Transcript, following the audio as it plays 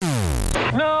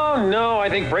no, I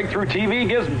think Breakthrough TV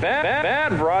gives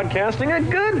bad broadcasting a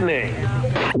good name.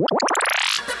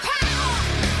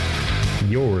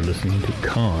 You're listening to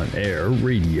Con Air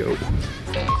Radio.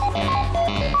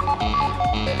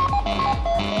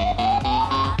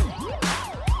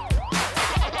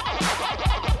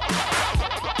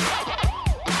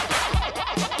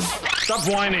 Stop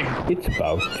whining. It's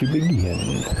about to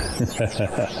begin.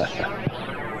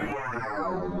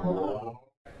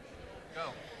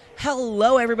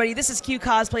 Hello, everybody. This is Q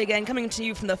Cosplay again, coming to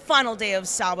you from the final day of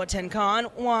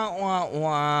SaboTenCon. Wah, wah,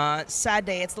 wah. Sad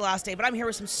day. It's the last day, but I'm here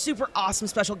with some super awesome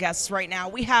special guests right now.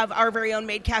 We have our very own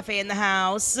Maid Cafe in the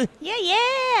house.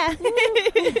 Yeah.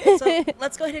 So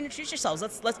let's go ahead and introduce yourselves.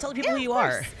 Let's tell people who you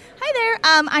are. Hi there.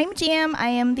 I'm Jam. I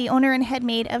am the owner and head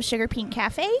maid of Sugar Pink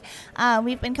Cafe.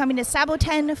 We've been coming to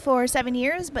SaboTen for 7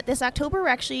 years, but this October we're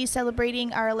actually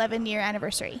celebrating our 11-year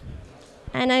anniversary.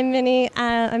 And I'm Minnie.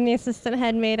 I'm the assistant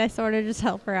head maid. I sort of just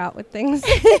help her out with things.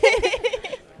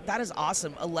 That is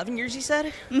awesome. 11 years, you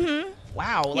said? Mm-hmm.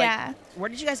 Wow. Yeah. Where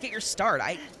did you guys get your start?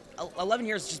 11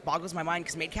 years just boggles my mind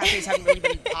because maid cafes haven't really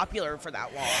been popular for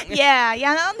that long. Yeah.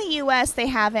 Not in the U.S. they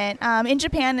haven't. In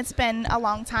Japan, it's been a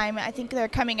long time. I think they're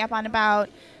coming up on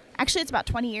it's about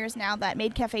 20 years now that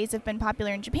maid cafes have been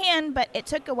popular in Japan, but it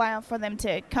took a while for them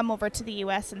to come over to the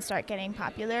U.S. and start getting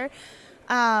popular.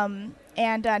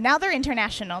 And now they're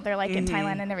international. They're like in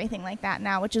Thailand and everything like that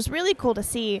now, which is really cool to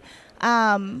see.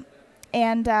 And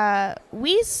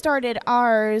we started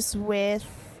ours with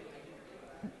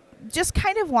just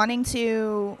kind of wanting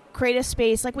to create a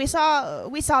space. Like we saw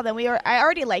them. I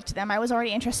already liked them. I was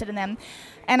already interested in them.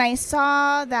 And I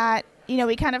saw that,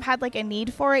 we kind of had like a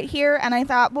need for it here. And I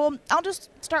thought, well, I'll just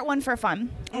start one for fun.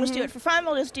 I'll just do it for fun.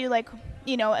 We'll just do like,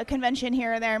 a convention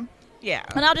here or there. Yeah.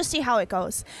 And I'll just see how it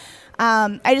goes.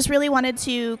 I just really wanted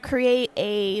to create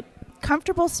a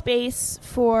comfortable space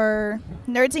for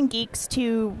nerds and geeks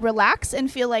to relax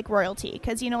and feel like royalty.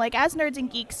 Because, as nerds and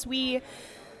geeks, we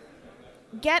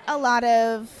get a lot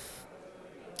of,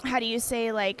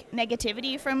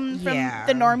 negativity from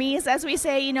the normies, as we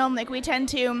say. We tend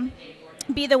to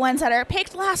be the ones that are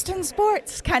picked last in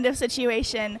sports kind of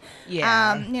situation.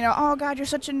 Yeah. Oh, God, you're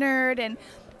such a nerd.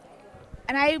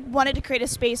 And I wanted to create a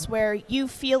space where you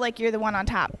feel like you're the one on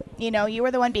top. You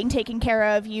are the one being taken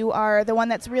care of. You are the one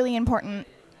that's really important.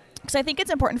 Because I think it's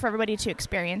important for everybody to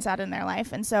experience that in their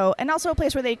life. And also a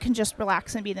place where they can just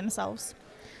relax and be themselves.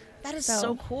 That is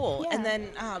so cool. Yeah. And then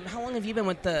how long have you been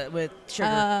with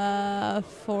Sugar?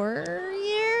 4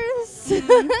 years.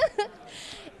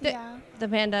 Yeah. The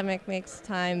pandemic makes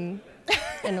time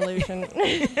an illusion.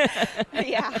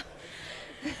 Yeah.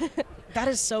 That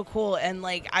is so cool. And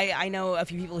I know a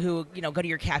few people who go to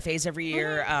your cafes every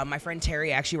year. My friend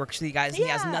Terry actually works with you guys, and he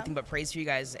has nothing but praise for you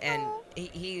guys. And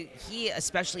he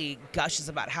especially gushes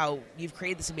about how you've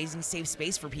created this amazing safe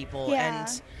space for people. Yeah.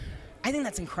 And I think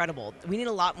that's incredible. We need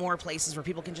a lot more places where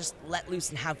people can just let loose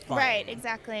and have fun. Right,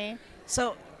 exactly.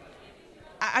 So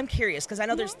I'm curious, because I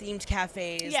know there's themed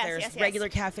cafes, there's regular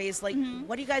cafes.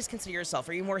 What do you guys consider yourself?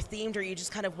 Are you more themed, or are you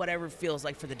just kind of whatever feels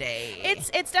like for the day?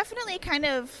 It's definitely kind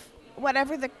of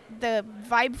whatever the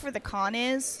vibe for the con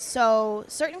is. So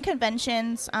certain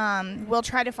conventions will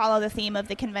try to follow the theme of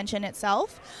the convention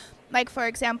itself. Like, for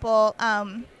example,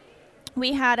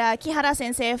 we had Kihara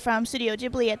Sensei from Studio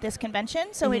Ghibli at this convention,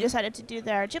 so we decided to do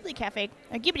their Ghibli Cafe,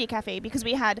 or Ghibli Cafe, because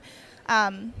we had,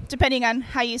 depending on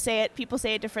how you say it, people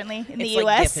say it differently in the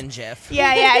U.S. It's like GIF and GIF.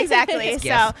 Yeah, exactly.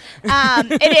 So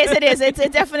it is. It's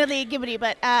definitely Ghibli,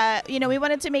 but we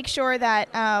wanted to make sure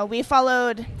that we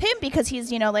followed him because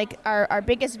he's our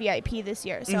biggest VIP this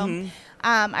year. So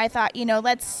I thought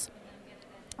let's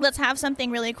have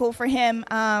something really cool for him.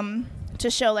 To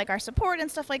show our support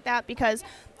and stuff like that, because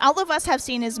all of us have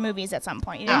seen his movies at some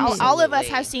point. All of us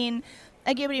have seen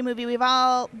a Ghibli movie. We've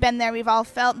all been there. We've all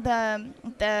felt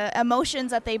the emotions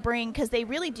that they bring, because they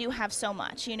really do have so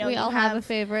much. We all have a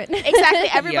favorite. Exactly.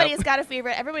 Everybody's got a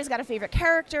favorite. Everybody's got a favorite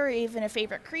character, even a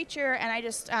favorite creature, and I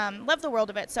just love the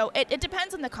world of it. So it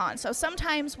depends on the con. So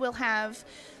sometimes we'll have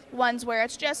ones where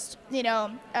it's just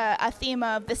a theme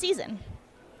of the season.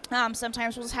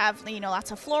 Sometimes we'll have,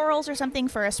 lots of florals or something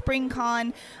for a spring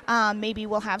con. Maybe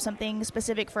we'll have something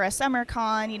specific for a summer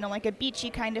con, like a beachy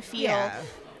kind of feel.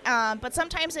 Yeah. But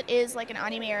sometimes it is like an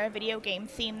anime or a video game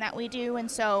theme that we do. And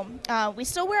so we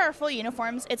still wear our full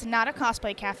uniforms. It's not a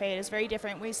cosplay cafe. It is very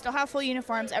different. We still have full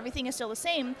uniforms. Everything is still the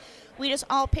same. We just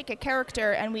all pick a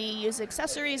character, and we use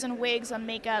accessories and wigs and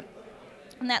makeup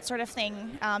and that sort of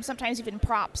thing. Sometimes even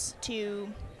props to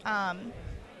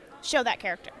show that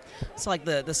character. So like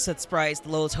the Soot Sprites, the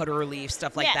Lola Totoro Leaf,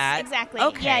 stuff like that? Yes, exactly.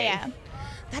 Okay. Yeah.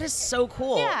 That is so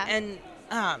cool. Yeah. And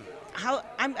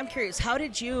I'm curious, how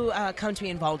did you come to be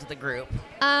involved with the group?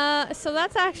 So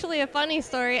that's actually a funny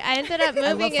story. I ended up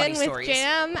moving in with stories.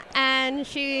 Jam, and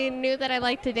she knew that I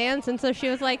liked to dance, and so she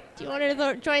was like, "Do you want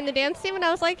to join the dance team?" And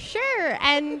I was like, "Sure."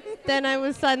 And then I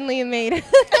was suddenly a maid.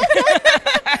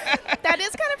 That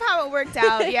is kind of how it worked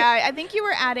out. Yeah, I think you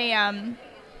were at a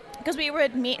because we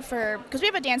would meet because we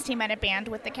have a dance team and a band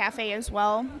with the cafe as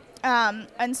well.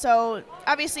 And so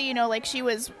obviously, like she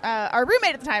was our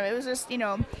roommate at the time. It was just,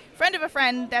 friend of a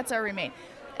friend, that's our roommate.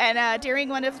 And during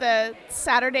one of the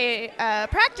Saturday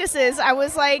practices, I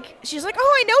was like, she's like,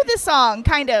 "Oh, I know this song,"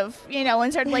 kind of,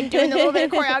 and started like doing the little bit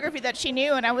of choreography that she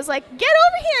knew. And I was like, "Get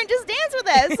over here and just dance with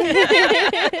us."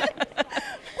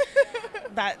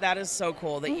 That is so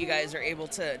cool that you guys are able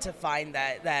to find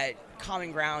that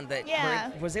common ground that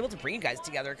was able to bring you guys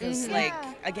together. Because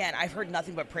again, I've heard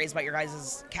nothing but praise about your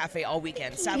guys' cafe all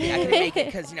weekend. Sadly, I couldn't make it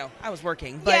because I was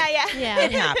working. But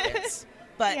it happens.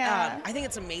 But I think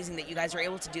it's amazing that you guys are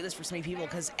able to do this for so many people,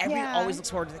 because everyone always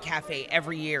looks forward to the cafe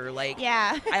every year.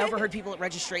 I overheard people at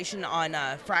registration on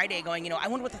Friday going, "I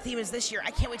wonder what the theme is this year.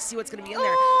 I can't wait to see what's going to be in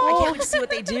there. I can't wait to see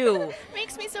what they do."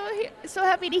 Makes me so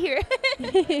happy to hear.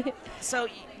 So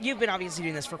you've been obviously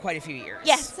doing this for quite a few years.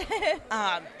 Yes.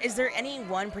 Is there any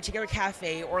one particular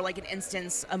cafe or like an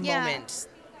instance, a moment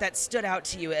that stood out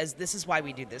to you as this is why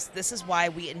we do this? This is why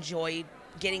we enjoy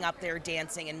getting up there,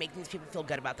 dancing, and making these people feel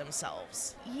good about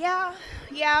themselves? Yeah,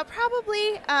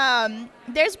 probably.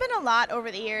 There's been a lot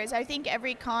over the years. I think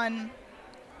every con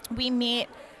we meet,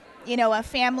 a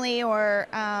family or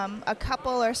a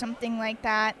couple or something like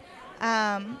that.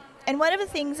 And one of the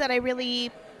things that I really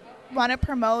want to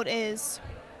promote is,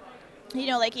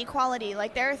 like equality.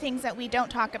 Like there are things that we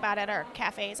don't talk about at our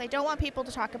cafes. I don't want people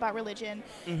to talk about religion.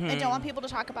 I don't want people to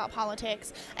talk about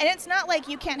politics. And it's not like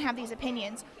you can't have these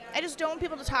opinions. I just don't want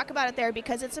people to talk about it there,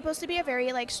 because it's supposed to be a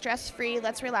very like stress-free,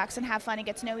 let's relax and have fun and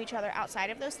get to know each other outside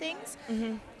of those things.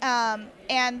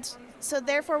 And so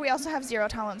therefore we also have zero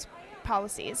tolerance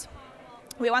policies.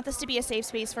 We want this to be a safe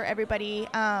space for everybody,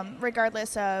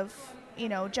 regardless of,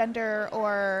 gender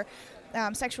or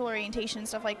sexual orientation and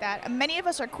stuff like that. Many of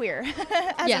us are queer,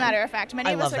 as a matter of fact.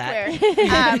 Many of us are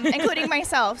queer, including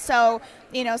myself. So,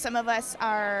 some of us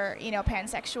are,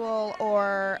 pansexual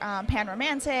or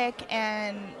panromantic,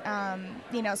 and,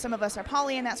 some of us are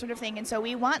poly and that sort of thing. And so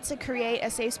we want to create a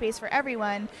safe space for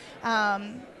everyone.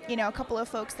 A couple of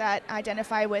folks that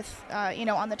identify with,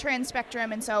 on the trans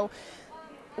spectrum. And so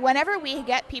whenever we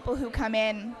get people who come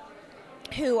in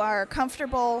who are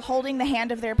comfortable holding the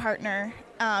hand of their partner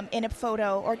in a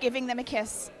photo or giving them a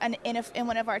kiss in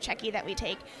one of our checky that we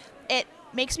take, it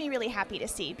makes me really happy to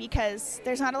see, because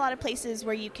there's not a lot of places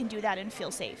where you can do that and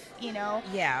feel safe,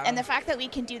 Yeah. And the fact that we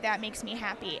can do that makes me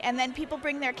happy. And then people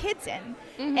bring their kids in,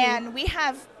 and we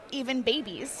have even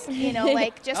babies,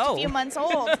 like just a few months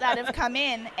old that have come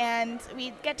in, and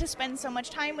we get to spend so much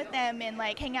time with them and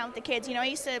like hang out with the kids. I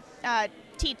used to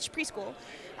teach preschool.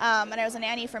 And I was a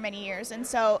nanny for many years. And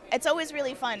so it's always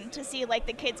really fun to see like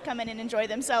the kids come in and enjoy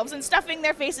themselves and stuffing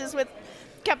their faces with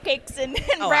cupcakes and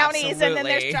brownies. Absolutely. And then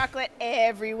there's chocolate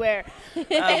everywhere.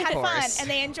 They had fun course. and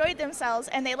they enjoyed themselves,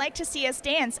 and they like to see us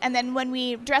dance. And then when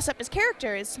we dress up as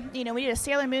characters, we did a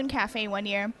Sailor Moon cafe one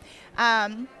year.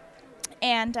 And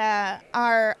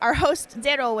our host,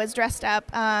 Zero, was dressed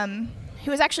up. He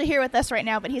was actually here with us right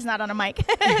now, but he's not on a mic. He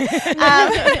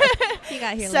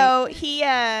got here so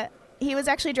he was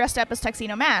actually dressed up as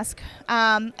Tuxedo Mask,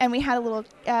 and we had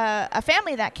a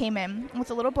family that came in with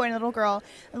a little boy and a little girl.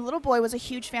 And the little boy was a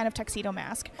huge fan of Tuxedo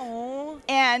Mask. Oh.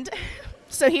 And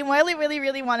so he really, really,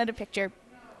 really wanted a picture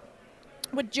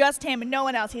with just him and no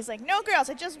one else. He's like, "No girls,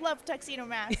 I just love Tuxedo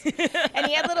Mask." And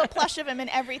he had a little plush of him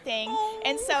and everything. Oh.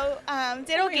 And so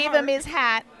Ditto gave him his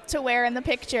hat to wear in the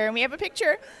picture, and we have a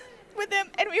picture with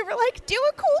him, and we were like, "Do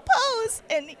a cool pose."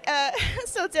 And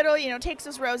so Ditto, takes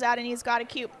his rose out, and he's got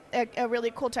a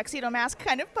really cool Tuxedo Mask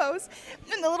kind of pose.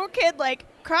 And the little kid like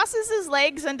crosses his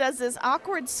legs and does this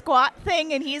awkward squat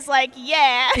thing, and he's like,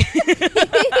 "Yeah."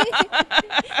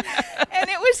 And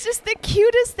it was just the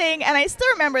cutest thing, and I still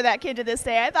remember that kid to this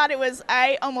day.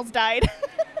 I almost died.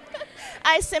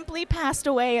 I simply passed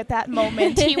away at that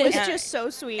moment. He was just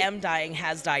so sweet. Dying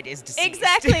has died is deceased.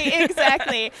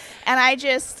 Exactly. And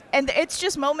it's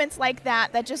just moments like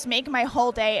that just make my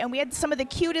whole day. And we had some of the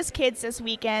cutest kids this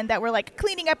weekend that were like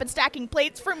cleaning up and stacking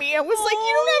plates for me. I was like,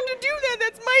 "You don't have to do that.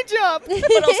 That's my job."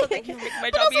 But also thank you for making my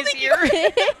job easier.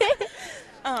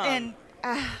 And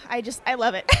I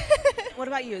love it. What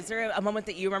about you? Is there a moment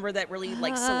that you remember that really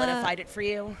like solidified it for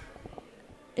you?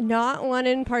 Not one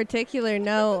in particular,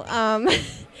 no.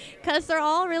 Because they're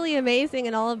all really amazing,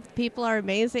 and all of the people are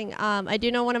amazing. I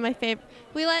do know one of my favorite.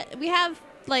 We have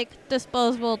like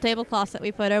disposable tablecloths that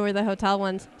we put over the hotel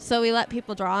ones, so we let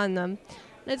people draw on them.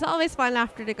 It's always fun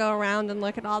after to go around and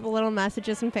look at all the little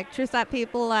messages and pictures that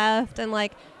people left, and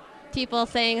like people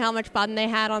saying how much fun they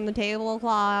had on the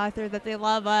tablecloth, or that they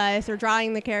love us, or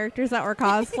drawing the characters that we're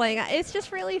cosplaying. It's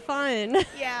just really fun.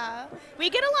 Yeah. We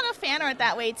get a lot of fan art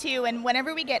that way, too. And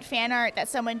whenever we get fan art that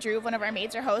someone drew of one of our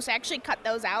maids or hosts, I actually cut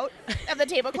those out of the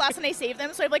tablecloths and I save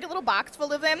them. So I have like a little box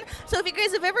full of them. So if you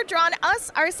guys have ever drawn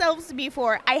us ourselves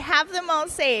before, I have them all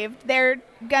saved. They're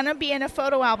going to be in a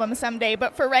photo album someday.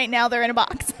 But for right now, they're in a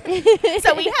box.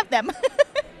 So we have them.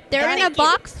 They're in a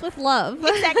box with love.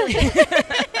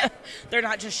 Exactly. They're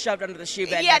not just shoved under the shoe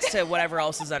bed next to whatever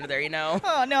else is under there, you know?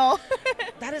 Oh, no.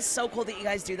 That is so cool that you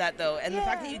guys do that, though. And the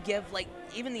fact that you give, like,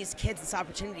 even these kids this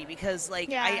opportunity, because,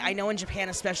 like, I know in Japan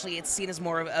especially, it's seen as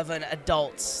more of an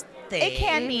adult thing. It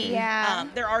can be, yeah.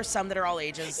 There are some that are all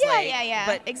ages. Yeah, like, yeah.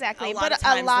 But exactly. A lot But of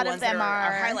times, a lot the of ones them that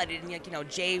are highlighted in, like, you know,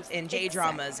 J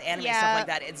dramas, anime, Yeah. stuff like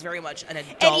that. It's very much an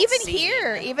adult And even scene.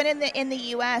 here, even in the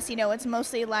U.S., you know, it's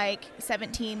mostly like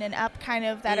 17 and up kind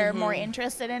of that are more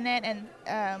interested in it, and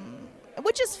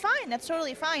which is fine. That's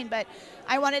totally fine. But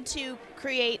I wanted to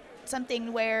create something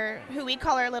who we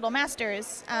call our little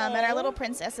masters and our little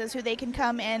princesses, who they can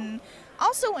come and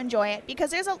also enjoy it,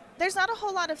 because there's not a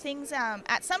whole lot of things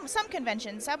at some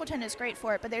conventions. Saboten is great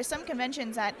for it, but there's some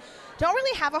conventions that don't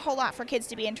really have a whole lot for kids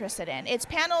to be interested in. It's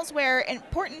panels where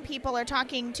important people are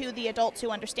talking to the adults who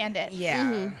understand it.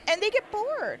 Yeah. And they get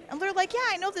bored. And they're like, yeah,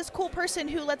 I know this cool person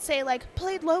who, let's say, like,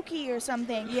 played Loki or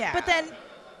something. Yeah. But then,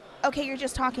 okay, you're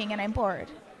just talking and I'm bored.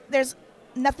 There's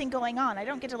nothing going on. I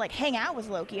don't get to, like, hang out with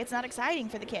Loki. It's not exciting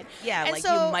for the kid. Yeah, and like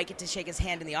so, you might get to shake his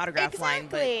hand in the autograph line,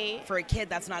 Exactly. but for a kid,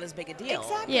 that's not as big a deal.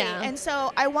 Exactly. Yeah. And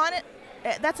so I want it.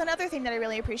 That's another thing that I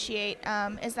really appreciate,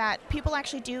 is that people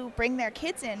actually do bring their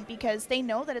kids in, because they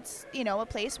know that it's, you know, a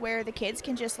place where the kids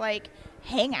can just, like,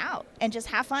 hang out and just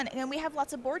have fun. And we have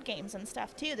lots of board games and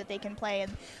stuff too that they can play,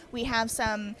 and we have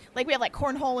like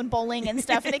cornhole and bowling and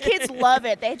stuff, and the kids love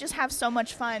it. They just have so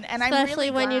much fun, and I'm Especially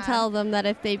really when you glad. tell them that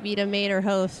if they beat a maid or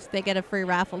host, they get a free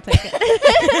raffle ticket.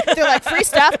 They're like, free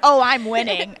stuff. Oh, I'm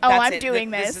winning. Oh, That's I'm it.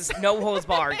 doing This this. is no holds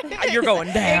barred. You're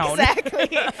going down.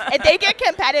 Exactly. And they get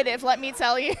competitive, let me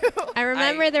tell you. I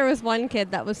remember there was one kid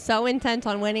that was so intent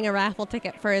on winning a raffle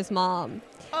ticket for his mom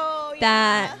Oh, yeah.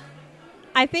 that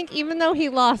I think even though he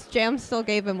lost, Jam still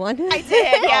gave him one. I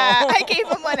did, yeah. I gave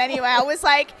him one anyway. I was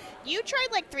like, you tried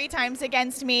like 3 times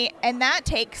against me, and that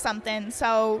takes something.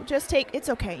 So just it's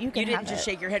okay. You can You have didn't just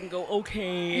it. shake your head and go,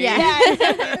 okay. Yeah,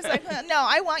 exactly. I was like, no,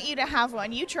 I want you to have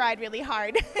one. You tried really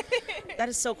hard. That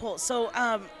is so cool. So,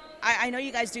 I know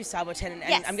you guys do Saboten, and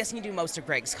Yes. I'm guessing you do most of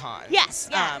Greg's cons. Yes,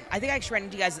 yeah. I think I actually ran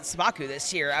into you guys at Sabaku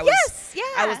this year. Yes, yeah.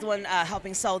 I was the one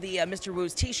helping sell the Mr.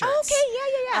 Wu's t-shirts. Okay,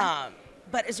 yeah.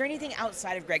 But is there anything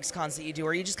outside of Greg's cons that you do, or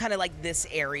are you just kind of like this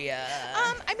area?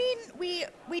 I mean, we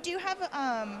do have,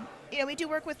 we do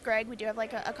work with Greg. We do have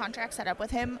like a contract set up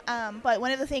with him. But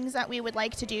one of the things that we would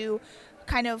like to do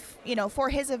kind of, for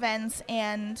his events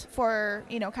and for,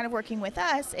 kind of working with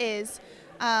us is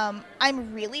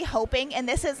I'm really hoping, and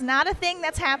this is not a thing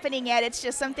that's happening yet, it's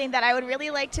just something that I would really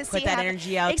like to see Put that happen.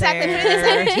 energy out exactly, there. put this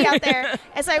energy out there.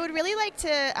 As I would really like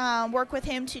to work with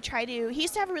him to try to, he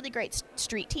used to have a really great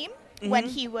street team. When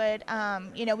he would,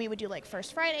 we would do like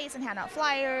First Fridays and hand out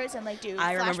flyers and like do.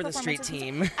 I flash remember the street performances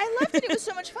and team. stuff. I loved it. It was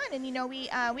so much fun, and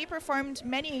we performed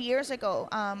many years ago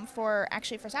for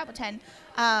Saboten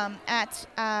at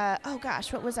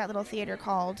what was that little theater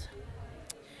called?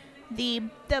 The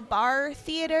Bar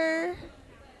Theater.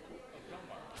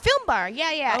 Film Bar,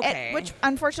 yeah. Okay. Which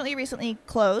unfortunately recently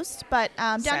closed, but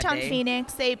downtown day.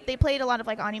 Phoenix, they played a lot of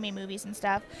like anime movies and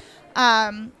stuff.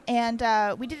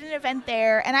 We did an event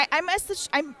there, and I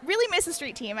really miss the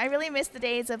street team. I really miss the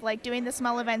days of like doing the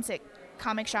small events at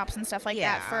comic shops and stuff like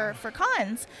that for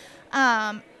cons.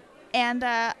 I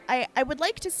would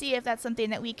like to see if that's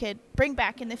something that we could bring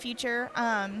back in the future.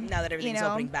 Now that everything's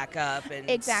opening back up and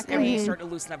Exactly. everything's starting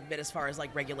to loosen up a bit as far as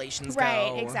like regulations go.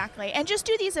 Right, exactly. And just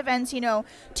do these events,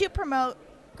 to promote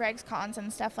Greg's cons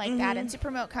and stuff like that, and to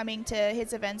promote coming to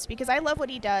his events, because I love what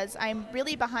he does. I'm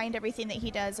really behind everything that he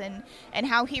does and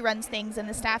how he runs things, and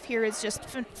the staff here is just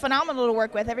phenomenal to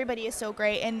work with. Everybody is so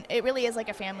great, and it really is like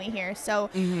a family here. So,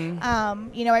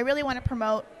 I really want to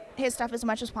promote his stuff as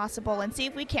much as possible and see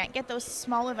if we can't get those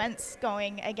small events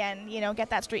going again, get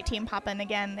that street team popping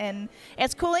again. And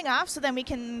it's cooling off, so then we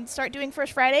can start doing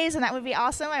First Fridays, and that would be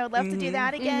awesome. I would love to do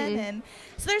that again. And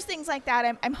so there's things like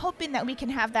that. I'm hoping that we can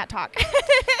have that talk.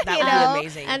 That would be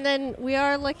amazing. And then we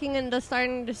are looking into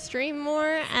starting to stream more.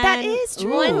 And that is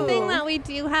true. One thing that we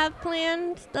do have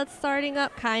planned that's starting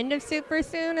up kind of super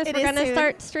soon is we're going to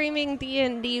start streaming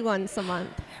D&D once a month.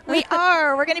 We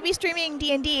are. We're going to be streaming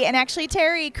D&D, and actually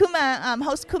Terry Kuma,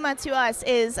 host Kuma to us,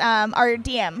 is our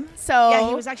DM. So yeah,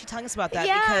 he was actually telling us about that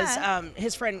because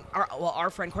his friend, our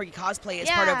friend Corgi Cosplay is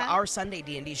part of our Sunday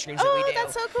D&D streams that we do.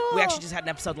 That's so cool. We actually just had an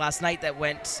episode last night that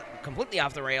went completely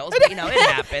off the rails, but it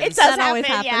happens. It does always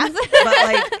happen. Yeah.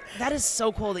 But that is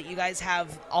so cool that you guys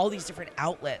have all these different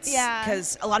outlets. Yeah.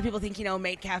 Because a lot of people think,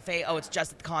 Maid Cafe, it's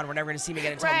just at the con. We're never going to see me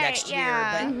again until next year.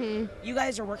 But you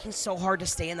guys are working so hard to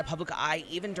stay in the public eye,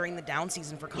 even during the down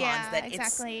season for cons. Yeah,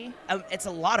 exactly. It's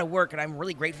a lot of work, and I'm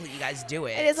really grateful that you guys do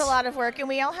it. It is a lot of work, and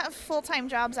we all have full-time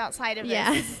jobs outside of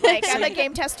this. I'm a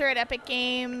game tester at Epic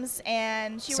Games,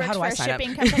 and she works for a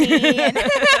shipping company.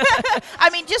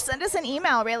 And just send us an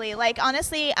email, really.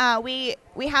 Honestly,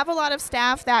 we have a lot of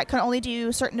staff that can only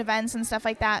do certain events and stuff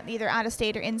like that, either out of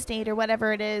state or in state or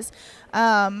whatever it is.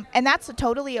 And that's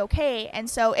totally okay. And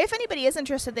so if anybody is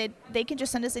interested, they can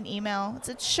just send us an email. It's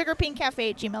at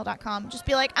sugarpinkcafe@gmail.com. Just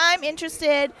be like, I'm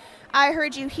interested. I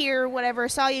heard you here, whatever,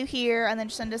 saw you here, and then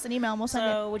just send us an email and we'll send it.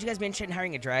 So would you guys be interested in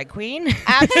hiring a drag queen?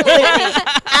 Absolutely.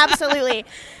 Absolutely.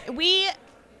 We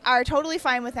are totally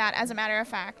fine with that, as a matter of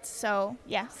fact. So,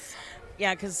 yes.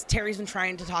 Yeah, because Terry's been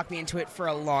trying to talk me into it for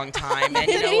a long time. And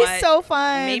It'd be so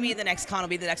fun. Maybe the next con will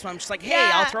be the next one. I'm just like, hey,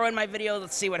 I'll throw in my video.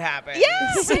 Let's see what happens.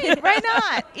 Yeah, why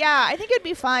not? Yeah, I think it'd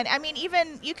be fun. I mean,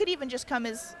 you could even just come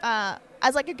as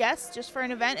like a guest just for an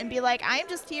event and be like, I'm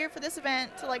just here for this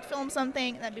event to film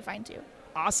something. And that'd be fine too.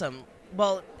 Awesome.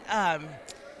 Well,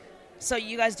 so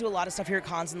you guys do a lot of stuff here at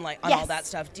cons and on all that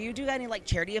stuff. Do you do any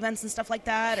charity events and stuff like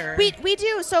that, or? We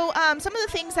do. So some of the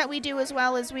things that we do as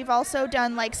well is we've also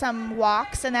done some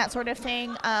walks and that sort of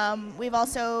thing. We've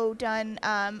also done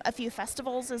a few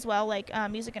festivals as well,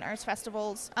 music and arts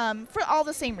festivals, for all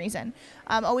the same reason.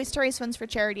 Always to raise funds for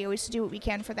charity. Always to do what we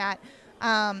can for that.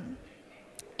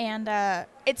 And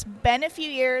it's been a few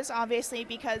years, obviously,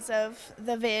 because of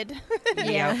the vid.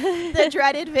 Yeah. The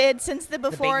dreaded vid since the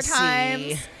before the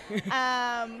times.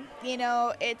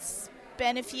 It's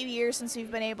been a few years since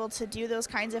we've been able to do those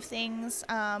kinds of things.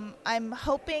 I'm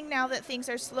hoping now that things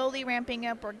are slowly ramping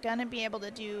up, we're going to be able to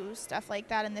do stuff like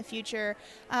that in the future.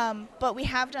 But we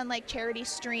have done charity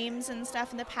streams and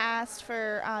stuff in the past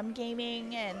for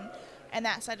gaming and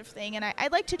that sort of thing. And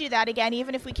I'd like to do that again,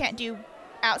 even if we can't do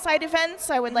outside events.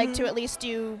 I would like to at least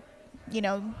do,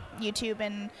 YouTube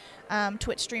and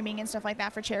Twitch streaming and stuff like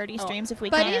that for charity streams if we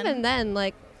can. But even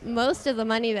then, most of the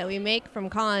money that we make from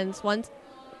cons, once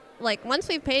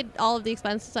we've paid all of the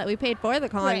expenses that we paid for the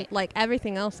con,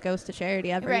 everything else goes to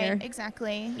charity every year. Right,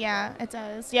 exactly. Yeah, it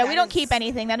does. Yeah, we don't keep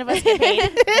anything. None of us get paid.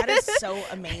 That is so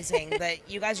amazing that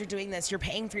you guys are doing this. You're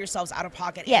paying for yourselves out of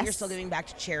pocket, and you're still giving back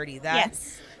to charity.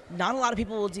 Not a lot of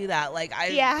people will do that.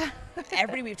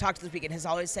 Everybody we've talked to this weekend has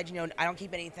always said, I don't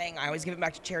keep anything. I always give it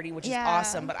back to charity, which is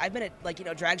awesome. But I've been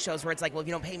at, drag shows where it's well, if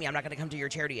you don't pay me, I'm not going to come to your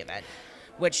charity event,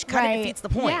 which kind of defeats the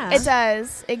point. Yeah. It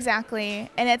does, exactly.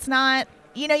 And it's not,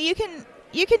 you can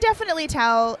definitely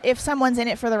tell if someone's in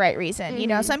it for the right reason.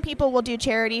 Mm-hmm. Some people will do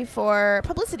charity for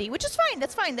publicity, which is fine.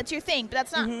 That's fine. That's your thing. But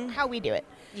that's not how we do it.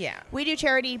 Yeah. We do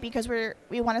charity because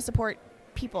we want to support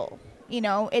people.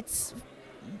 It's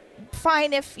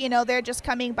fine if they're just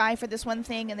coming by for this one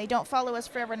thing and they don't follow us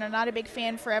forever and they're not a big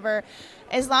fan forever,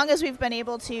 as long as we've been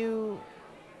able to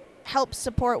help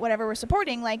support whatever we're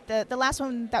supporting. The last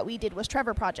one that we did was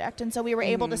Trevor Project, and so we were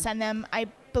able to send them, I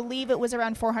believe it was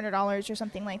around $400 or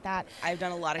something like that. I've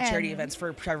done a lot of charity events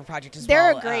for Trevor Project as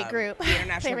well. They're a great group. The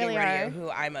International They really Gay Radio, are.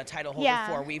 who I'm a title holder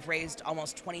for. We've raised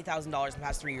almost $20,000 in the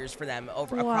past 3 years for them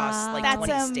across That's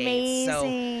 20 amazing. states. So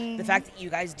the fact that you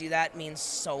guys do that means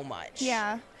so much.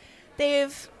 Yeah.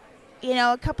 They've,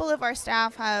 a couple of our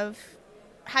staff have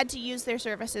had to use their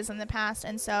services in the past,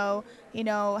 and so,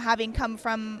 having come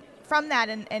from that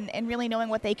and really knowing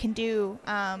what they can do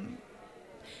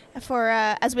for,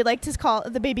 as we like to call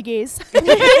it, the baby gays.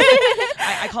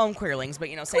 I call them queerlings, but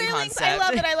same Queerlings, concept. I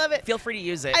love it. I love it. Feel free to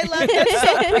use it. I love it.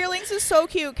 So Queerlings is so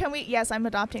cute. Can we? Yes, I'm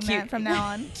adopting Cute. that from now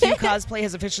on. Q Cosplay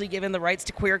has officially given the rights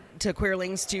to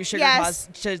queerlings to Sugar Yes.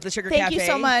 to the Sugar Thank Cafe. you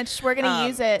so much. We're gonna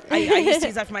use it. I used to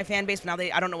use that for my fan base, but now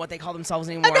I don't know what they call themselves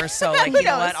anymore. So like, Who you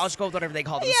know knows? what? I'll just go with whatever they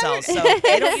call Yeah. themselves. So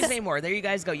they don't use it anymore. There you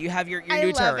guys go. You have your I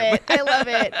new love term. it. I love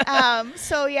it.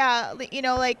 So yeah,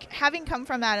 like having come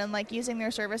from that and like using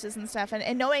their services and stuff,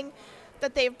 and knowing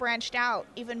that they've branched out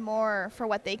even more for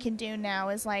what they can do now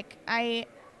is like I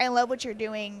love what you're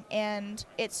doing, and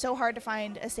it's so hard to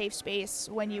find a safe space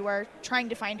when you are trying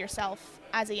to find yourself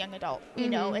as a young adult. You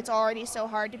know, it's already so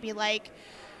hard to be like,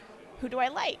 who do I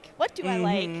like? What do I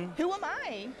like? Who am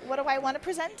I? What do I want to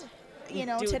present? Today.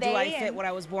 Do I fit what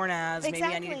I was born as? Maybe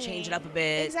I need to change it up a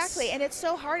bit. Exactly, and it's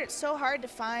so hard. It's so hard to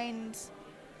find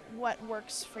what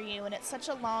works for you, and it's such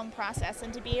a long process.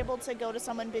 And to be able to go to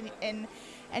someone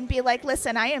and be like,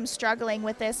 listen, I am struggling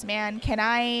with this, man. Can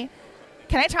I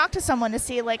talk to someone to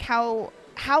see like how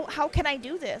can I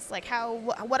do this? Like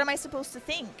what am I supposed to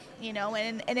think?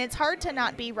 And it's hard to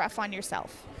not be rough on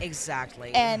yourself.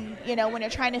 Exactly. And when you're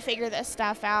trying to figure this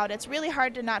stuff out, it's really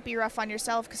hard to not be rough on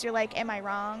yourself because you're like, am I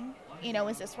wrong?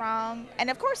 Is this wrong? And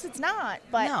of course it's not.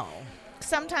 But no.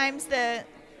 Sometimes the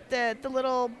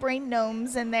little brain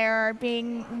gnomes in there are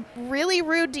being really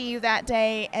rude to you that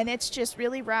day, and it's just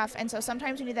really rough. And so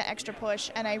sometimes you need that extra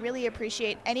push, and I really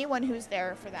appreciate anyone who's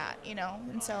there for that,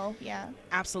 And so, yeah.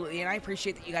 Absolutely, and I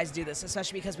appreciate that you guys do this,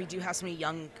 especially because we do have so many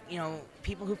young,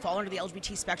 people who fall under the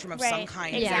LGBT spectrum of some Right,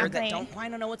 kind exactly. here that don't quite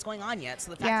know what's going on yet.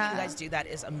 So the fact that you guys do that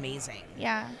is amazing.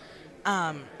 Yeah.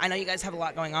 I know you guys have a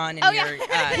lot going on, and Oh, you yeah.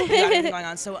 got everything going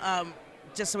on. So,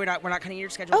 just so we're not cutting your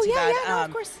schedule Oh, too yeah, bad. yeah, no,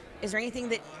 of course. Is there anything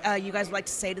that you guys would like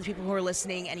to say to the people who are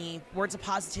listening? Any words of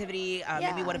positivity?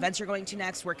 Maybe what events you're going to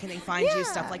next? Where can they find you?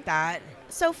 Stuff like that.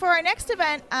 So for our next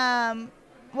event,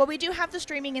 we do have the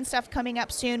streaming and stuff coming up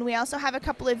soon. We also have a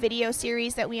couple of video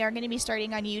series that we are going to be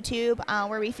starting on YouTube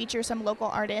where we feature some local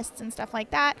artists and stuff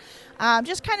like that.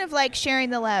 Just kind of like sharing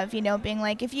the love, being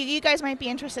like, if you guys might be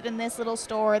interested in this little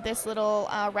store, this little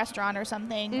restaurant or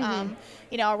something, a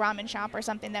ramen shop or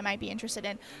something that might be interested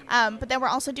in. But then we're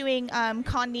also doing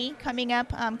Konni coming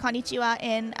up, Konnichiwa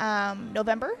in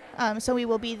November. So we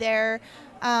will be there.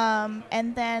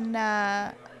 And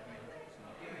then...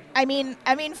 I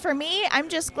mean, for me, I'm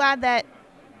just glad that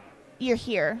you're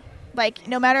here. Like,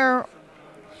 no matter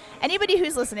anybody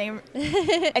who's listening,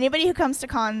 anybody who comes to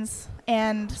cons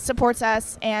and supports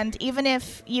us, and even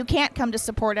if you can't come to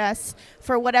support us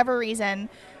for whatever reason,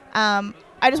 I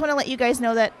just want to let you guys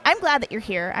know that I'm glad that you're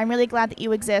here. I'm really glad that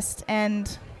you exist,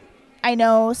 and I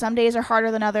know some days are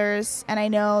harder than others, and I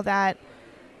know that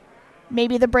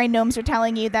maybe the brain gnomes are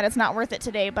telling you that it's not worth it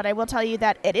today, but I will tell you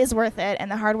that it is worth it, and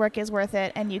the hard work is worth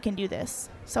it, and you can do this.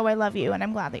 So I love you, and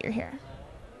I'm glad that you're here.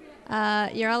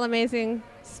 You're all amazing.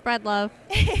 Spread love.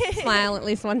 Smile at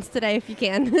least once today if you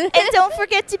can. And don't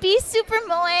forget to be super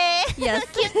moe. Yes.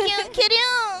 Cute, cute, cute.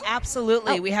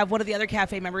 Absolutely. We have one of the other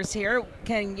cafe members here.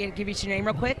 Can you give us your name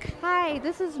real quick? Hi,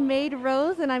 this is Maid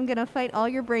Rose, and I'm going to fight all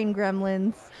your brain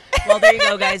gremlins. Well, there you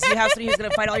go, guys. You have somebody who's going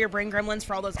to fight all your brain gremlins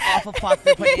for all those awful thoughts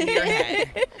they're putting into your head.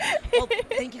 Well,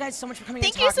 thank you guys so much for coming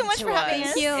Thank and you talking so much to for having us.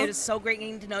 us. Thank you. It is so great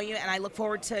getting to know you, and I look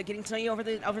forward to getting to know you over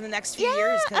the next few Yeah,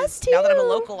 years. us Because now that I'm a too.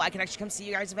 local, I can actually come see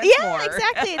you guys' events more. Yeah,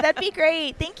 exactly. That'd be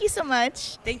great. Thank you so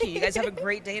much. Thank you. You guys have a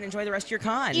great day and enjoy the rest of your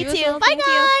con. You as too. well. Bye, Thank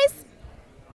you. guys.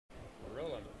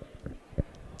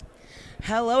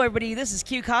 Hello, everybody. This is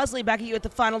Q Cosley back at you at the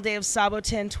final day of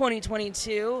Saboten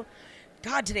 2022.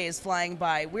 God, today is flying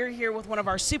by. We're here with one of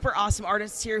our super awesome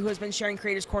artists here who has been sharing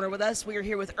Creators Corner with us. We are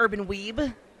here with Urban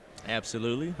Weeb.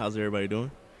 Absolutely. How's everybody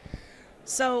doing?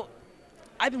 So,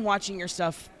 I've been watching your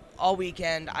stuff all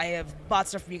weekend. I have bought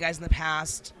stuff from you guys in the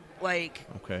past. Like,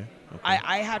 Okay.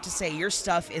 I have to say, your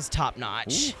stuff is top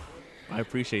notch. I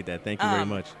appreciate that. Thank you very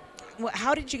much. Well,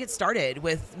 how did you get started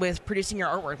with producing your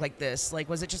artwork like this? Like,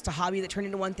 was it just a hobby that turned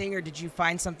into one thing, or did you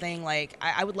find something like?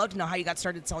 I would love to know how you got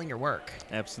started selling your work.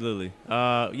 Absolutely.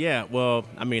 Yeah. Well,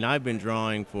 I mean, I've been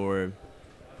drawing for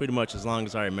pretty much as long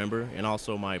as I remember, and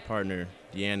also my partner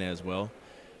Deanna as well.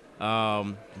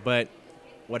 But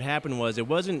what happened was, it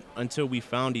wasn't until we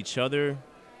found each other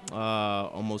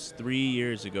almost 3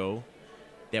 years ago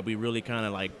that we really kind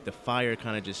of like the fire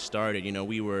kind of just started. You know,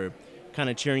 we were kind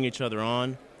of cheering each other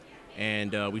on,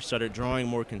 and we started drawing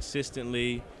more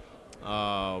consistently,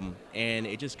 and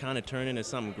it just kind of turned into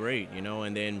something great, you know.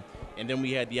 And then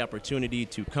we had the opportunity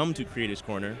to come to Creators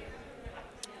Corner,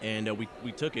 and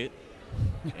we took it.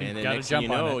 And then Gotta next thing you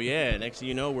jump on know, it. next thing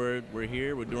you know, we're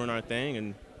here, we're doing our thing,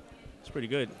 and it's pretty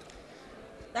good.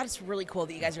 That's really cool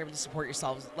that you guys are able to support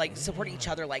yourselves, like support each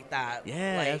other like that.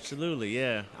 Yeah, like, absolutely.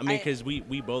 Yeah. I mean, because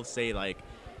we both say, like,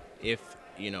 if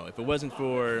it wasn't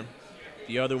for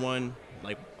the other one,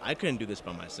 like, I couldn't do this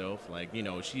by myself. Like,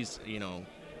 she's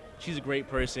a great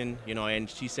person, and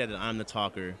she said that I'm the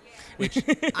talker, which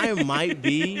I might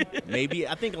be, maybe.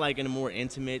 I think, like, in a more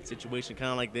intimate situation,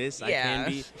 kind of like this, I can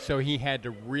be. So he had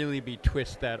to really be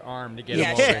twist that arm to get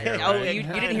Yeah, him over here, oh, right? you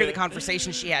didn't hear the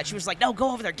conversation she had. She was like, "No,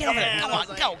 go over there, get over there, come on,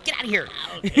 go, get out of here."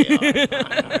 Okay,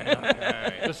 all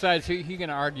right. Besides, he can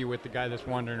argue with the guy that's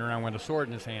wandering around with a sword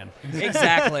in his hand.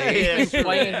 Exactly.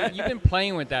 You've been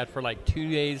playing with that for like 2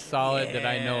 days solid that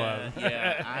I know of.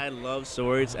 Yeah, I love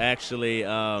swords. Actually,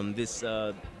 this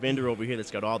vendor over here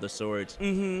that's got all the swords.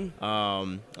 Mm-hmm.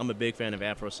 I'm a big fan of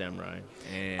Afro Samurai.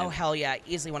 And Oh hell yeah!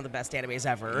 Easily one of the best animes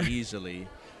ever. Easily.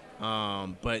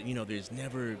 But there's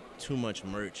never too much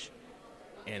merch.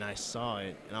 And I saw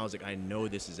it, and I was like, I know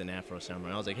this is an Afro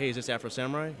Samurai. I was like, hey, is this Afro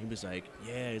Samurai? He was like,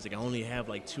 yeah. He's like, I only have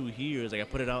like 2 here. He's like, I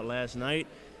put it out last night.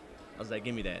 I was like,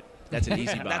 give me that. That's an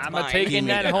easy buy. That's I'm mine. taking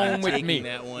that home I'm with taking me.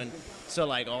 that one. So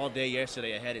like all day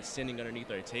yesterday, I had it sitting underneath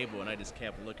our table, and I just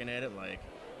kept looking at it like,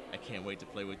 I can't wait to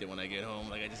play with it when I get home.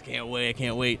 Like, I just can't wait. I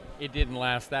can't wait. It didn't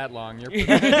last that long.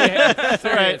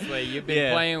 Seriously, you've been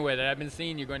Yeah. playing with it. I've been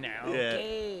seeing you go now.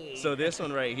 Okay. So this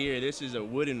one right here, this is a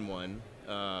wooden one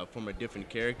from a different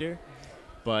character.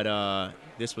 But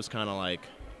this was kind of like,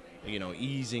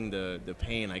 easing the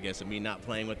pain, I guess, of me not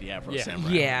playing with the Afro Yeah.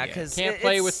 Samurai. Yeah, because Can't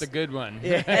play with the good one.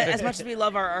 As much as we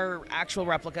love our actual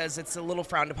replicas, it's a little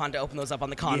frowned upon to open those up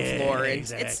on the con floor. And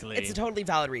exactly. it's a totally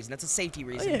valid reason. It's a safety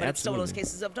reason. yeah, but it's still one of those absolutely.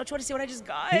 cases of, don't you want to see what I just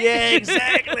got? Yeah,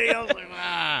 exactly. I was like,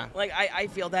 ah. Like, I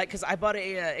feel that because I bought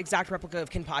a exact replica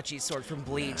of Kenpachi's sword from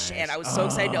Bleach, and I was so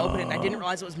excited to open it, and I didn't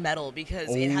realize it was metal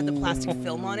because it had the plastic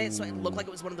film on it, so it looked like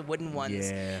it was one of the wooden ones.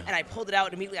 Yeah. And I pulled it out,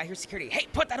 and immediately I hear security, hey,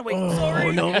 put that away, Oh,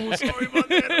 sorry. no, sorry about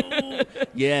that. Ooh.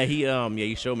 Yeah,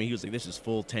 he showed me. He was like, this is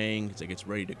full tang. It's like, it's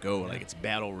ready to go. Like, it's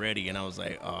battle ready. And I was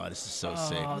like, oh, this is so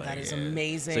sick. Oh, Like, that is yeah.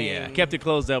 amazing. So, yeah, I kept it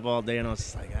closed up all day, and I was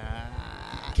just like,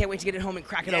 Can't wait to get it home and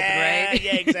crack it open, yeah, right?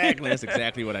 yeah, exactly. That's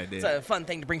exactly what I did. It's a fun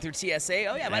thing to bring through TSA.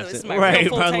 Oh, yeah, by the way, this is my Right, real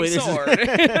full by the tank way, this is- sword.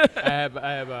 I have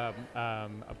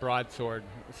a broadsword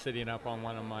sitting up on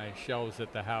one of my shelves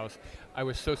at the house. I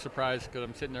was so surprised because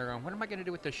I'm sitting there going, what am I going to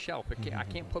do with this shelf? I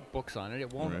can't put books on it.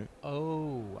 It won't. Right.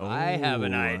 Oh, I have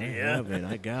an idea. I have it.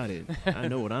 I got it. I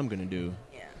know what I'm going to do.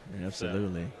 Yeah. Yeah,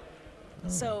 absolutely.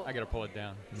 So, I got to pull it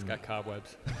down. It's got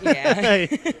cobwebs. yeah.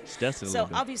 It's just a So little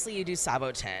bit. obviously you do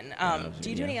Sabo 10. Do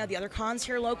you do yeah. any of the other cons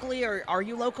here locally, or are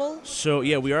you local? So,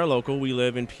 yeah, we are local. We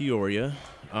live in Peoria.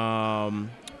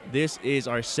 This is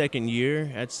our second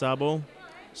year at Sabo.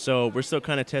 So we're still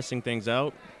kind of testing things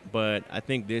out. But I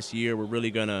think this year we're really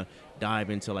going to dive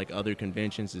into, like, other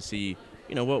conventions to see,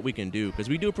 what we can do. Because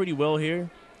we do pretty well here.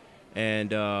 And,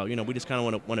 we just kind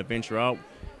of want to venture out.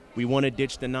 We want to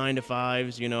ditch the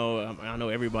 9-to-5s, I know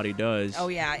everybody does. Oh,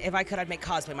 yeah. If I could, I'd make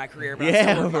cosplay my career, but Yeah,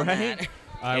 I'm still working on right? that.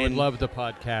 I would And- love the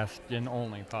podcast and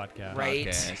only podcast. Right.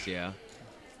 Podcast, yeah.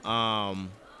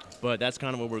 But that's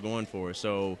kind of what we're going for.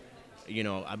 So,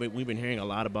 we've been hearing a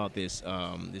lot about this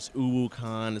this Uwu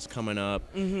Con that's coming up.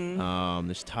 Mm-hmm.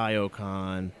 This Tayo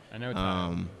Con. I know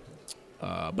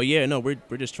Tayo. But yeah, no, we're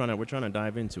trying to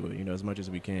dive into it, as much as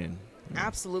we can.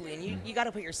 Absolutely, and you got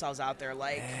to put yourselves out there.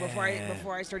 Like before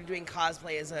I started doing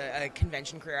cosplay as a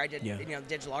convention career, I did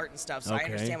digital art and stuff. So I Okay.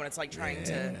 understand what it's like trying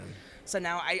to. Yeah. So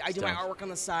now I do my Stuff. artwork on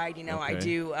the side. I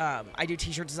Okay. do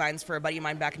T-shirt designs for a buddy of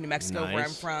mine back in New Mexico, where I'm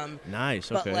Nice. from. Nice.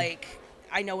 But Okay. like,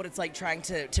 I know what it's like trying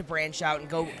to branch out and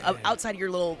go outside of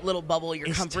your little bubble, your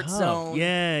It's comfort tough. zone.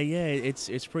 Yeah,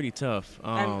 it's pretty tough.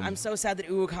 I'm so sad that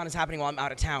UwuCon is happening while I'm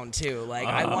out of town too. Like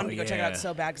I wanted to go check it out yeah.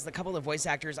 so bad because the couple of voice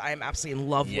actors I am absolutely in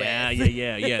love with.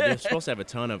 yeah. They're supposed to have a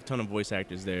ton of voice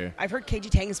actors there. I've heard KG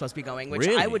Tang is supposed to be going, which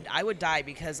Really? I would die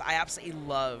because I absolutely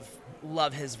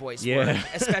love his voice Yeah. work,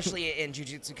 especially in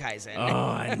Jujutsu Kaisen. Oh,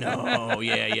 I know.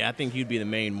 Yeah. I think he'd be the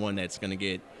main one that's gonna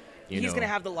get. He's going to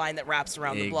have the line that wraps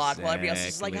around the block while everybody else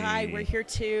is like, hi, Exactly. we're here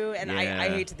too. And I Yeah.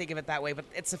 hate to think of it that way, but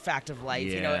it's a fact of life.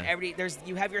 Yeah.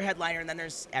 You have your headliner and then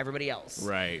there's everybody else.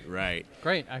 Right.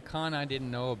 Great. A con I didn't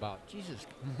know about. Jesus.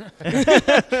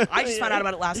 I just found out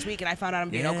about it last week and I found out I'm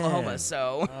being in Yeah. Oklahoma.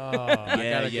 So I gotta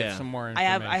yeah. get some more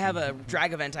I information. have a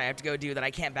drag event I have to go do that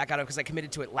I can't back out of because I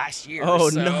committed to it last year. Oh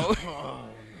so. no.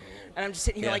 And I'm just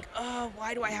sitting here Yeah. like, oh,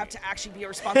 why do I have to actually be a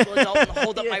responsible adult and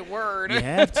hold up my word? You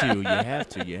have to.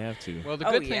 Well, the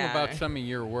Oh, good thing yeah. about some of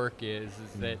your work is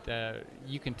that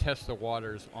you can test the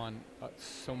waters on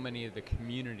so many of the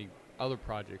community other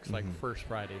projects like First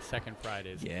Fridays, Second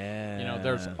Fridays. Yeah. You know,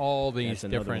 there's all these That's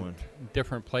another one.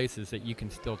 different places that you can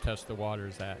still test the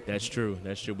waters at. That's true.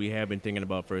 We have been thinking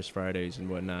about First Fridays and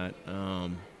whatnot.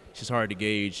 It's just hard to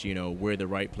gauge, you know, where the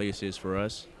right place is for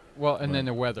us. Well, and then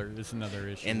the weather is another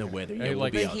issue. And the weather, yeah, Hey, we'll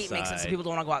like be The heat makes it so outside. people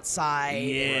don't want to go outside.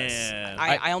 Yeah.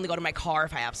 I only go to my car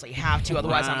if I absolutely have to.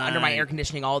 Otherwise, I'm under my air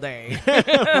conditioning all day.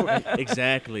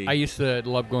 Exactly. I used to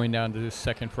love going down to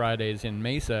Second Fridays in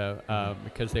Mesa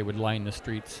because they would line the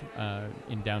streets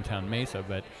in downtown Mesa.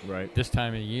 But Right. this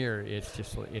time of year,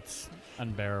 it's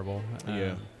unbearable.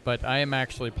 Yeah. But I am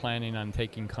actually planning on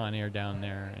taking Con Air down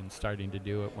there and starting to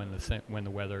do it when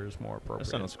the weather is more That appropriate.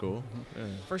 sounds cool. Yeah,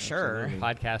 For sure. absolutely.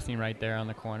 Podcasting right there on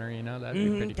the corner, you know, that'd be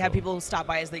pretty To have cool. people stop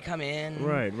by as they come in.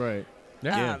 Right.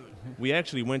 Yeah. Um, We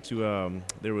actually went to,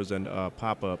 there was a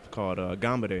pop-up called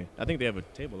Gambade. I think they have a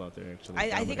table out there, actually.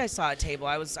 I think Gambade. I saw a table.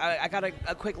 I got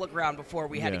a quick look around before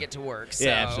we had to Yeah. get to work. So.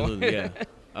 Yeah, absolutely, yeah.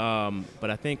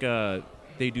 But I think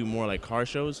they do more like car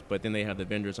shows, but then they have the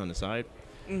vendors on the side.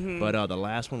 But the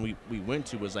last one we went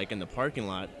to was like in the parking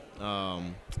lot. I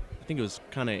think it was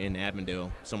kind of in Avondale,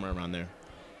 somewhere around there.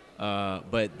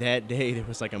 But that day there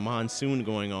was like a monsoon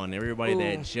going on. Everybody that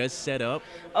had just set up,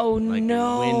 Oh like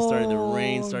no! the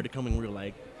rain started coming. We were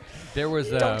like, There was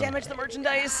Don't damage the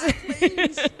merchandise.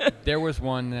 There was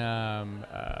one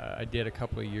I did a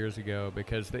couple of years ago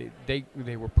because they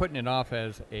were putting it off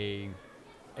as a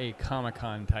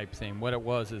Comic-Con type thing. What it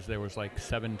was is there was like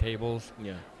 7 tables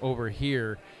yeah, over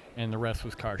here, and the rest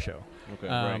was car show. okay,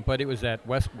 right. But it was at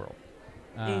Westworld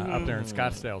up there in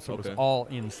Scottsdale, so it was Okay. all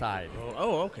inside.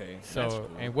 Oh, okay. That's So cool.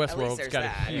 and At least Westworld's there's got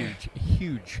that. a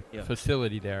huge Yeah.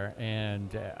 facility there, and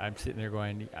I'm sitting there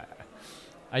going,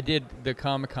 I did the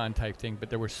Comic-Con type thing, but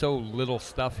there was so little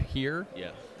stuff here.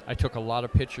 Yeah. I took a lot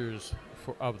of pictures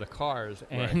of the cars,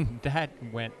 and Right. that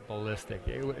went ballistic.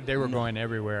 They were going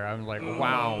everywhere. I'm like,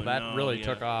 wow, that no, really yeah.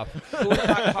 took off. Who would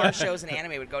have thought car shows and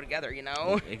anime would go together? You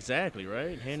know. Exactly,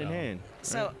 right? Hand in So- hand.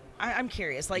 So I'm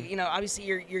curious, like, you know, obviously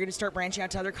you're going to start branching out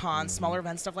to other cons, smaller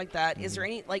events, stuff like that. Is there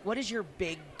any, like, what is your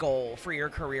big goal for your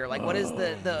career? Like, what is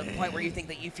the point where you think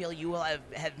that you feel you will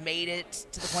have made it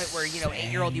to the point where, you know,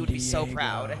 8-year-old you would be so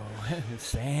proud?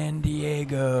 San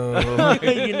Diego.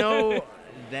 You know,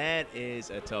 that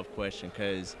is a tough question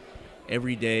because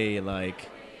every day, like,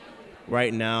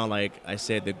 right now, like I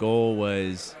said, the goal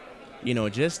was, you know,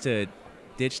 just to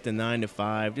ditch the 9 to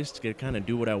 5, just to kind of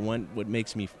do what I want, what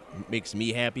makes me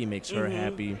happy, makes her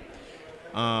happy.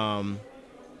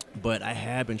 But I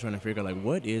have been trying to figure out, like,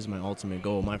 what is my ultimate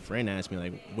goal? My friend asked me,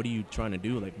 like, what are you trying to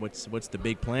do? Like, what's the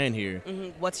big plan here?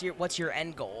 What's your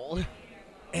end goal?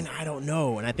 And I don't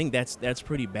know, and I think that's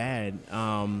pretty bad.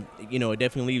 You know, it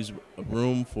definitely leaves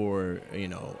room for, you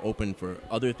know, open for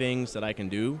other things that I can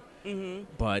do.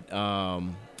 But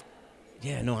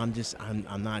yeah, no,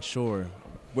 I'm not sure.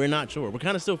 We're not sure. We're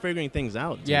kind of still figuring things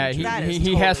out. Yeah, That is he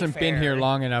totally hasn't been here fair.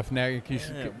 long enough now.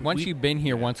 'Cause Yeah, once you've been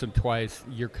here once or twice,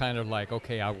 you're kind of like,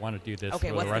 okay, I want to do this Okay,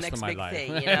 for what's the the rest next of my big life. thing?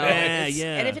 You know? Yeah, It's-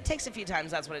 yeah. And if it takes a few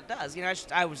times, that's what it does. You know,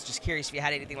 I was just curious if you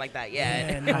had anything like that yet.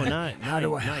 Yeah, no, not How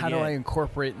do I yet.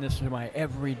 incorporate this into my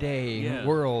everyday Yeah.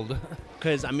 world?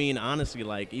 Because, I mean, honestly,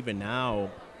 like, even now,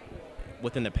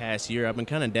 within the past year, I've been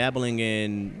kind of dabbling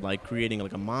in, like, creating,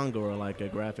 like, a manga or, like, a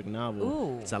graphic novel.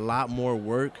 Ooh. It's a lot more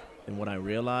work than what I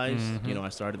realized. You know, I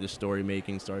started the story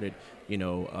making, you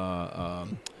know,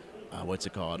 what's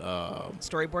it called?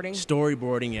 Storyboarding.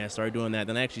 Storyboarding, yeah, I started doing that.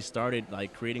 Then I actually started,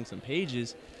 like, creating some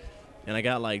pages. And I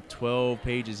got, like, 12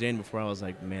 pages in before I was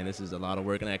like, man, this is a lot of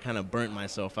work. And I kind of burnt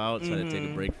myself out, so I had to take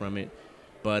a break from it.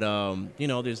 But, you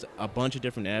know, there's a bunch of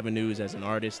different avenues as an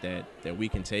artist that we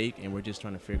can take, and we're just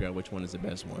trying to figure out which one is the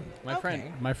best one.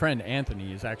 My friend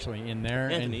Anthony is actually in there.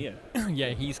 Anthony, and yeah,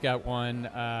 he's got one.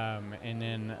 And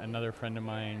then another friend of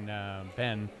mine,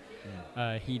 Ben,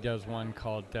 he does one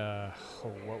called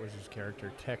what was his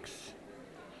character? Tex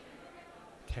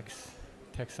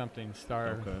something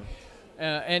star. Okay.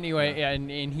 Anyway, yeah,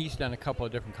 and he's done a couple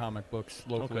of different comic books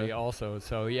locally Okay. also.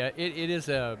 So yeah, it is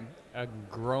a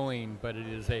growing, but it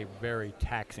is a very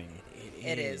taxing.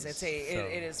 It is. It So-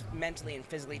 is mentally and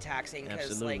physically taxing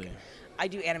because, like, Absolutely. I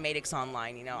do animatics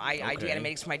online. You know, I do Okay.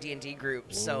 animatics for my D&D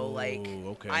group. So, like, Ooh,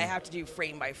 okay. I have to do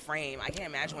frame by frame. I can't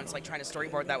imagine what it's like trying to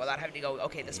storyboard that without having to go,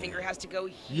 okay, this finger has to go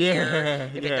Yeah, here.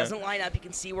 If it yeah. doesn't line up, you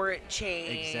can see where it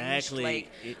changed. Exactly. Like,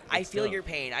 I It's feel tough. your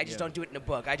pain. I just Yeah. don't do it in a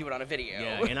book. I do it on a video.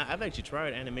 Yeah, and I've actually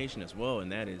tried animation as well,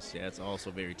 and that's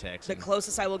also very The taxing.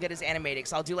 closest I will get is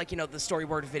animatics. I'll do, like, you know, the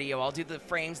storyboard video. I'll do the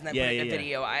frames and then Yeah, put it in yeah, a yeah.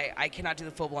 video. I cannot do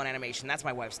the full-blown animation. That's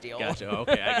my wife's deal. Gotcha.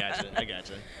 Okay, I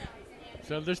gotcha.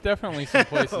 So there's definitely some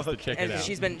places to check And it out.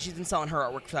 she's been selling her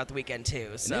artwork throughout the weekend too.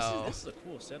 And So this is a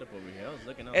cool setup over here. I was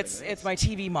looking out. it's my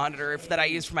TV monitor that I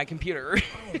use for my computer.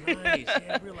 Oh, nice.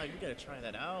 Yeah, we're like, we gotta try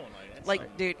that out. Like, that's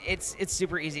Like, dude, it's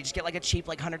super easy. Just get like a cheap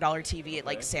like $100 TV at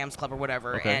like Sam's Club or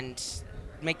whatever, Okay. and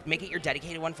make it your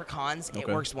dedicated one for cons. It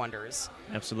Okay. works wonders.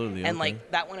 absolutely. And okay.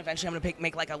 like that one, eventually, I'm gonna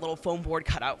make like a little foam board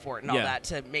cutout for it and all Yeah. that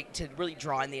to really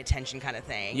draw in the attention kind of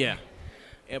thing. yeah.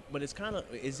 But it's kind of,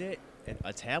 is it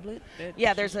a tablet?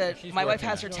 Yeah, there's she's my wife working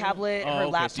has on her it. tablet, her okay, so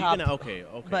you laptop. can, okay.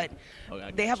 But Okay,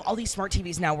 I they have gotcha. all these smart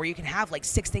TVs now where you can have like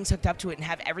 6 things hooked up to it and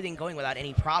have everything going without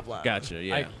any problem. Gotcha.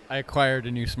 Yeah. I acquired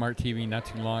a new smart TV not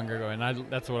too long ago, and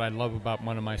that's what I love about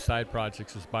one of my side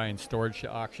projects is buying storage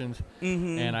auctions.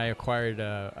 Mm-hmm. And I acquired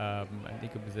I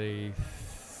think it was a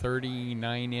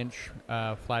 39-inch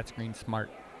flat screen smart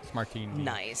TV.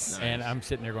 Nice. And I'm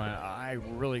sitting there going, I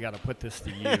really got to put this to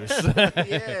use.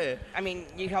 yeah. I mean,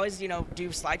 you can always, do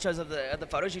slideshows of the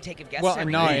photos you take of guests. Well,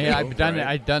 every no, day. yeah, I've done Right.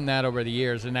 I've done that over the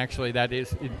years, and actually, that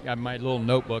is my little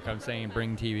notebook. I'm saying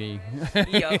bring TV.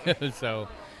 Yep. So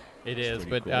it is,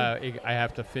 pretty but cool. I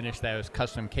have to finish those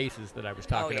custom cases that I was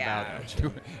talking yeah.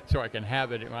 about, so I can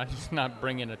have it. I'm just not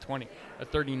bringing a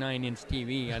 39-inch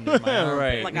TV under my arm.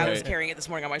 Right. Like I was carrying it this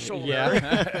morning on my shoulder.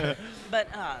 Yeah. But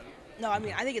no, I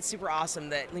mean, I think it's super awesome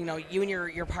that you and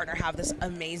your partner have this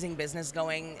amazing business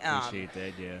going. Appreciate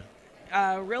that.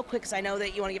 Yeah. Real quick, because I know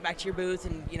that you want to get back to your booth,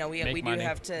 and we Make do money.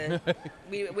 have to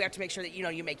we have to make sure that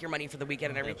you make your money for the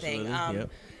weekend and everything. Absolutely, yep.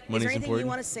 Is Money's there anything important. you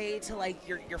want to say to like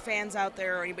your fans out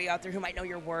there or anybody out there who might know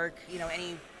your work?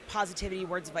 Any positivity,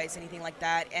 words of advice, anything like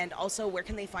that? And also, where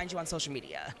can they find you on social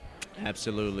media?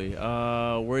 Absolutely.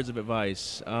 Words of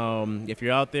advice. If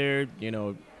you're out there,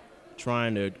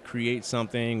 trying to create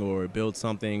something or build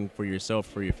something for yourself,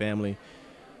 for your family,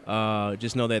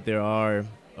 just know that there are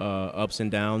ups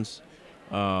and downs.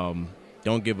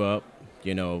 Don't give up.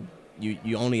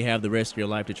 You only have the rest of your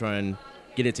life to try and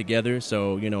get it together.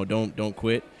 So don't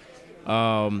quit.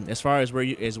 As far as where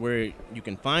you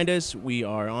can find us, we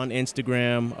are on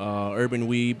Instagram, Urban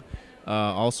Weeb,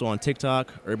 also on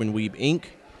TikTok, Urban Weeb Inc.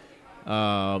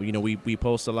 We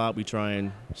post a lot. We try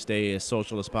and stay as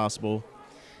social as possible.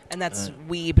 And that's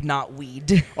weeb, not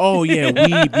weed. Oh yeah,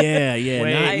 weeb. Yeah.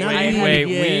 Wait, not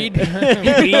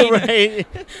weed? right.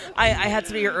 I had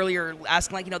somebody here earlier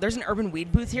asking there's an urban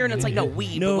weed booth here, and it's like no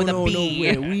weed, but with a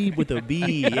B. No, weeb with a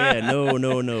B. Yeah,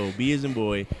 no. B as in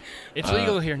boy. It's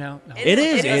legal here now. No. It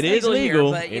is legal.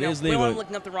 legal. Here, but, It is we don't want legal. to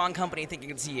looking up the wrong company thinking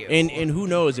it's you. And who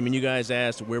knows? I mean, you guys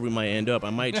asked where we might end up. I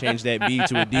might change that B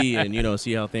to a D and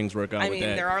see how things work out I with mean,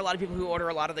 that. there are a lot of people who order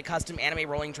a lot of the custom anime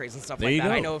rolling trays and stuff There like you that.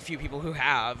 go. I know a few people who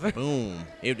have. Boom.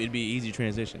 It'd be easy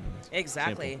transition.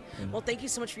 Exactly. Simple. Well, thank you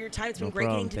so much for your time. It's been No great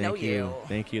problem. getting to know Thank you.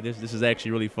 Thank you. This is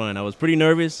actually really fun. I was pretty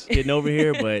nervous getting over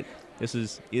here, but this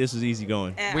is easy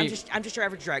going. And We- I'm just your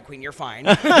average drag queen. You're fine.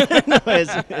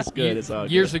 It's good. It's all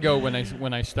Years good. ago,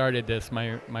 when I started this,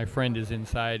 my friend is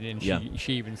inside, and Yeah.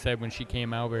 she even said when she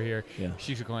came over here, Yeah.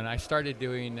 she's going, I started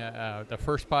doing the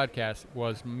first podcast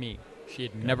was me. She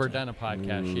had never done a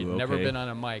podcast. She had Ooh, never okay. been on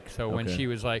a mic. So when Okay. she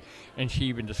was like, and she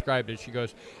even described it, she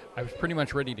goes, I was pretty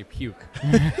much ready to puke.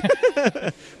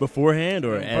 Beforehand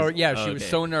or as? Oh yeah, she was okay.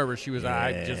 so nervous. She was, I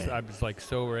Yeah. was like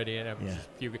so ready, and I was Yeah.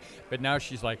 just puking. But now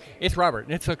she's like, it's Robert,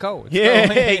 it's a go. It's Yeah,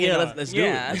 go. yeah. Let's do it.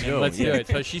 Yeah. Let's And go. let's yeah. do it.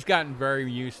 So she's gotten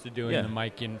very used to doing Yeah. the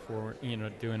mic in for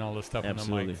doing all the stuff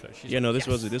Absolutely. on the mic. So she's Yeah. No, like,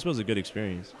 this was a good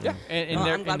experience. yeah, and, Well,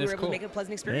 they're- I'm glad and we it's were able cool. to make it a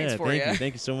pleasant experience Yeah. for Thank you. you.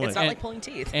 Thank you so much. It's not And- like pulling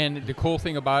teeth. And the cool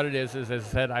thing about it is as I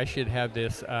said, I should have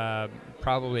this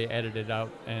probably edited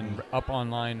out and up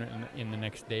online in the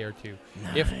next day or two.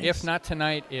 If Nice. not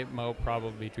tonight, it will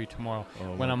probably be tomorrow.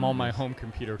 Oh, When my I'm on my goodness. home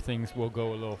computer, things will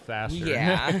go a little faster.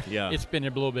 Yeah. Yeah. It's been a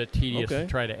little bit tedious Okay. to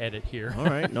try to edit here. All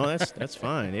right. No, that's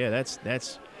fine. Yeah,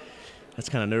 that's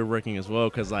kind of nerve-wracking as well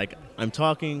because I'm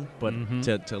talking, but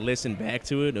to listen back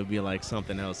to it, it'll be like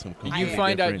something else. Completely You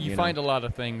find out different, you know? find a lot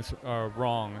of things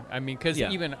wrong. I mean, because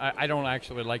Yeah. even I don't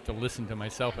actually like to listen to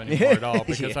myself anymore at all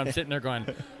because Yeah. I'm sitting there going,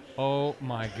 "Oh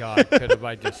my God, could have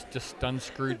I just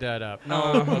unscrewed that up?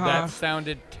 No, well, that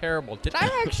sounded terrible. Did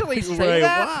I actually say Right,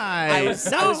 that?" why?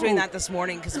 I was doing that this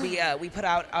morning because we put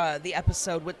out the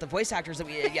episode with the voice actors that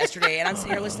we did yesterday, and I'm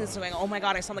sitting here listening to this going, oh my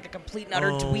God, I sound like a complete and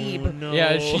utter dweeb. No.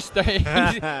 Yeah,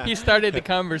 he started the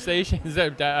conversations. I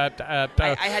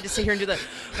had to sit here and do the,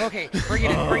 okay, bring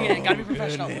it in, gotta be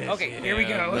professional. Okay, here we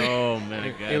go. Oh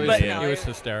man, It was But it no, was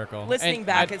hysterical. Listening And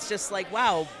back, I- it's just like,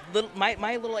 wow, my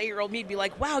little 8-year-old me'd be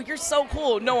like, wow, you're so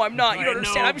cool. No, I'm not. You don't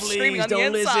understand. I'm screaming on the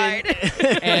inside.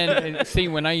 and see,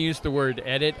 when I use the word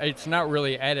edit, it's not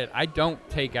really edit. I don't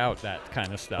take out that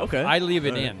kind of stuff. Okay. I leave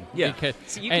it in. Yeah. Because,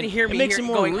 So you can hear me it makes here it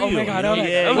more going, real, oh my God, you oh know? my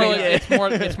Yeah, God, oh my yeah,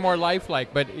 God. it's more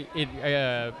lifelike. But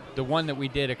the one that we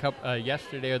did a couple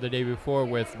yesterday or the day before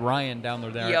with Ryan down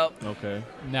there. Yep. Okay.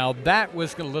 Now that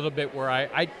was a little bit where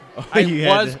I You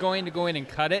had was to- going to go in and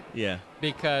cut it. Yeah.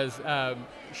 Because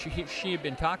she had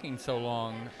been talking so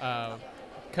long.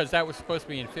 Because that was supposed to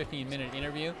be a 15-minute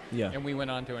interview. Yeah. And we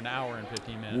went on to an hour and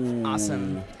 15 minutes.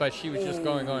 Awesome. But she was just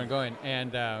going.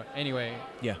 And anyway,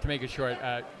 Yeah. to make it short,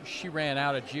 she ran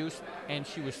out of juice, and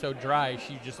she was so dry,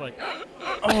 she just like,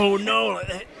 Oh, no.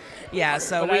 Yeah,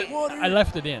 so but I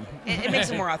left it in. it makes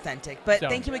it more authentic. But So-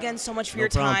 thank you again so much for No your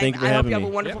problem. time. Thank you for I hope having you have a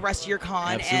me. wonderful Yep. rest of your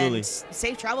con Absolutely. and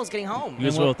safe travels getting home. You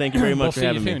as well. Thank you very much We'll for see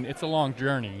having you me. soon. It's a long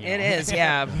journey. you It know. is,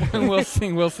 yeah.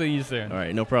 We'll see you soon. All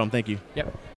right. No problem. Thank you.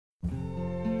 Yep.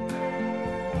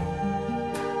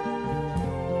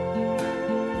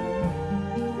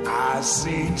 I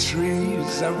see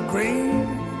trees of green,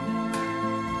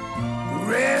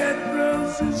 red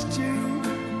roses too.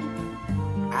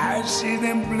 I see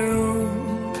them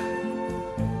bloom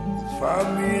for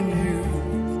me and you.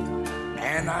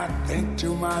 And I think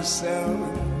to myself,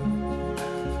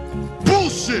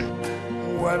 bullshit!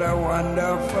 What a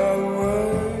wonderful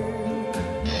world.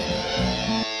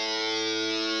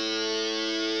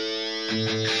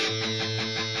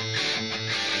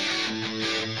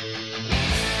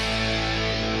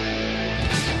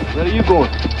 Where are you going?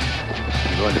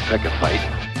 I'm going to pick a fight.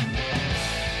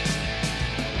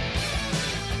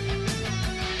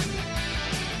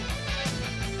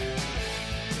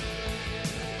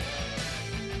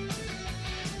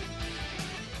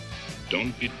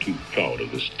 Don't be too proud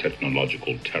of this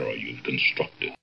technological terror you've constructed.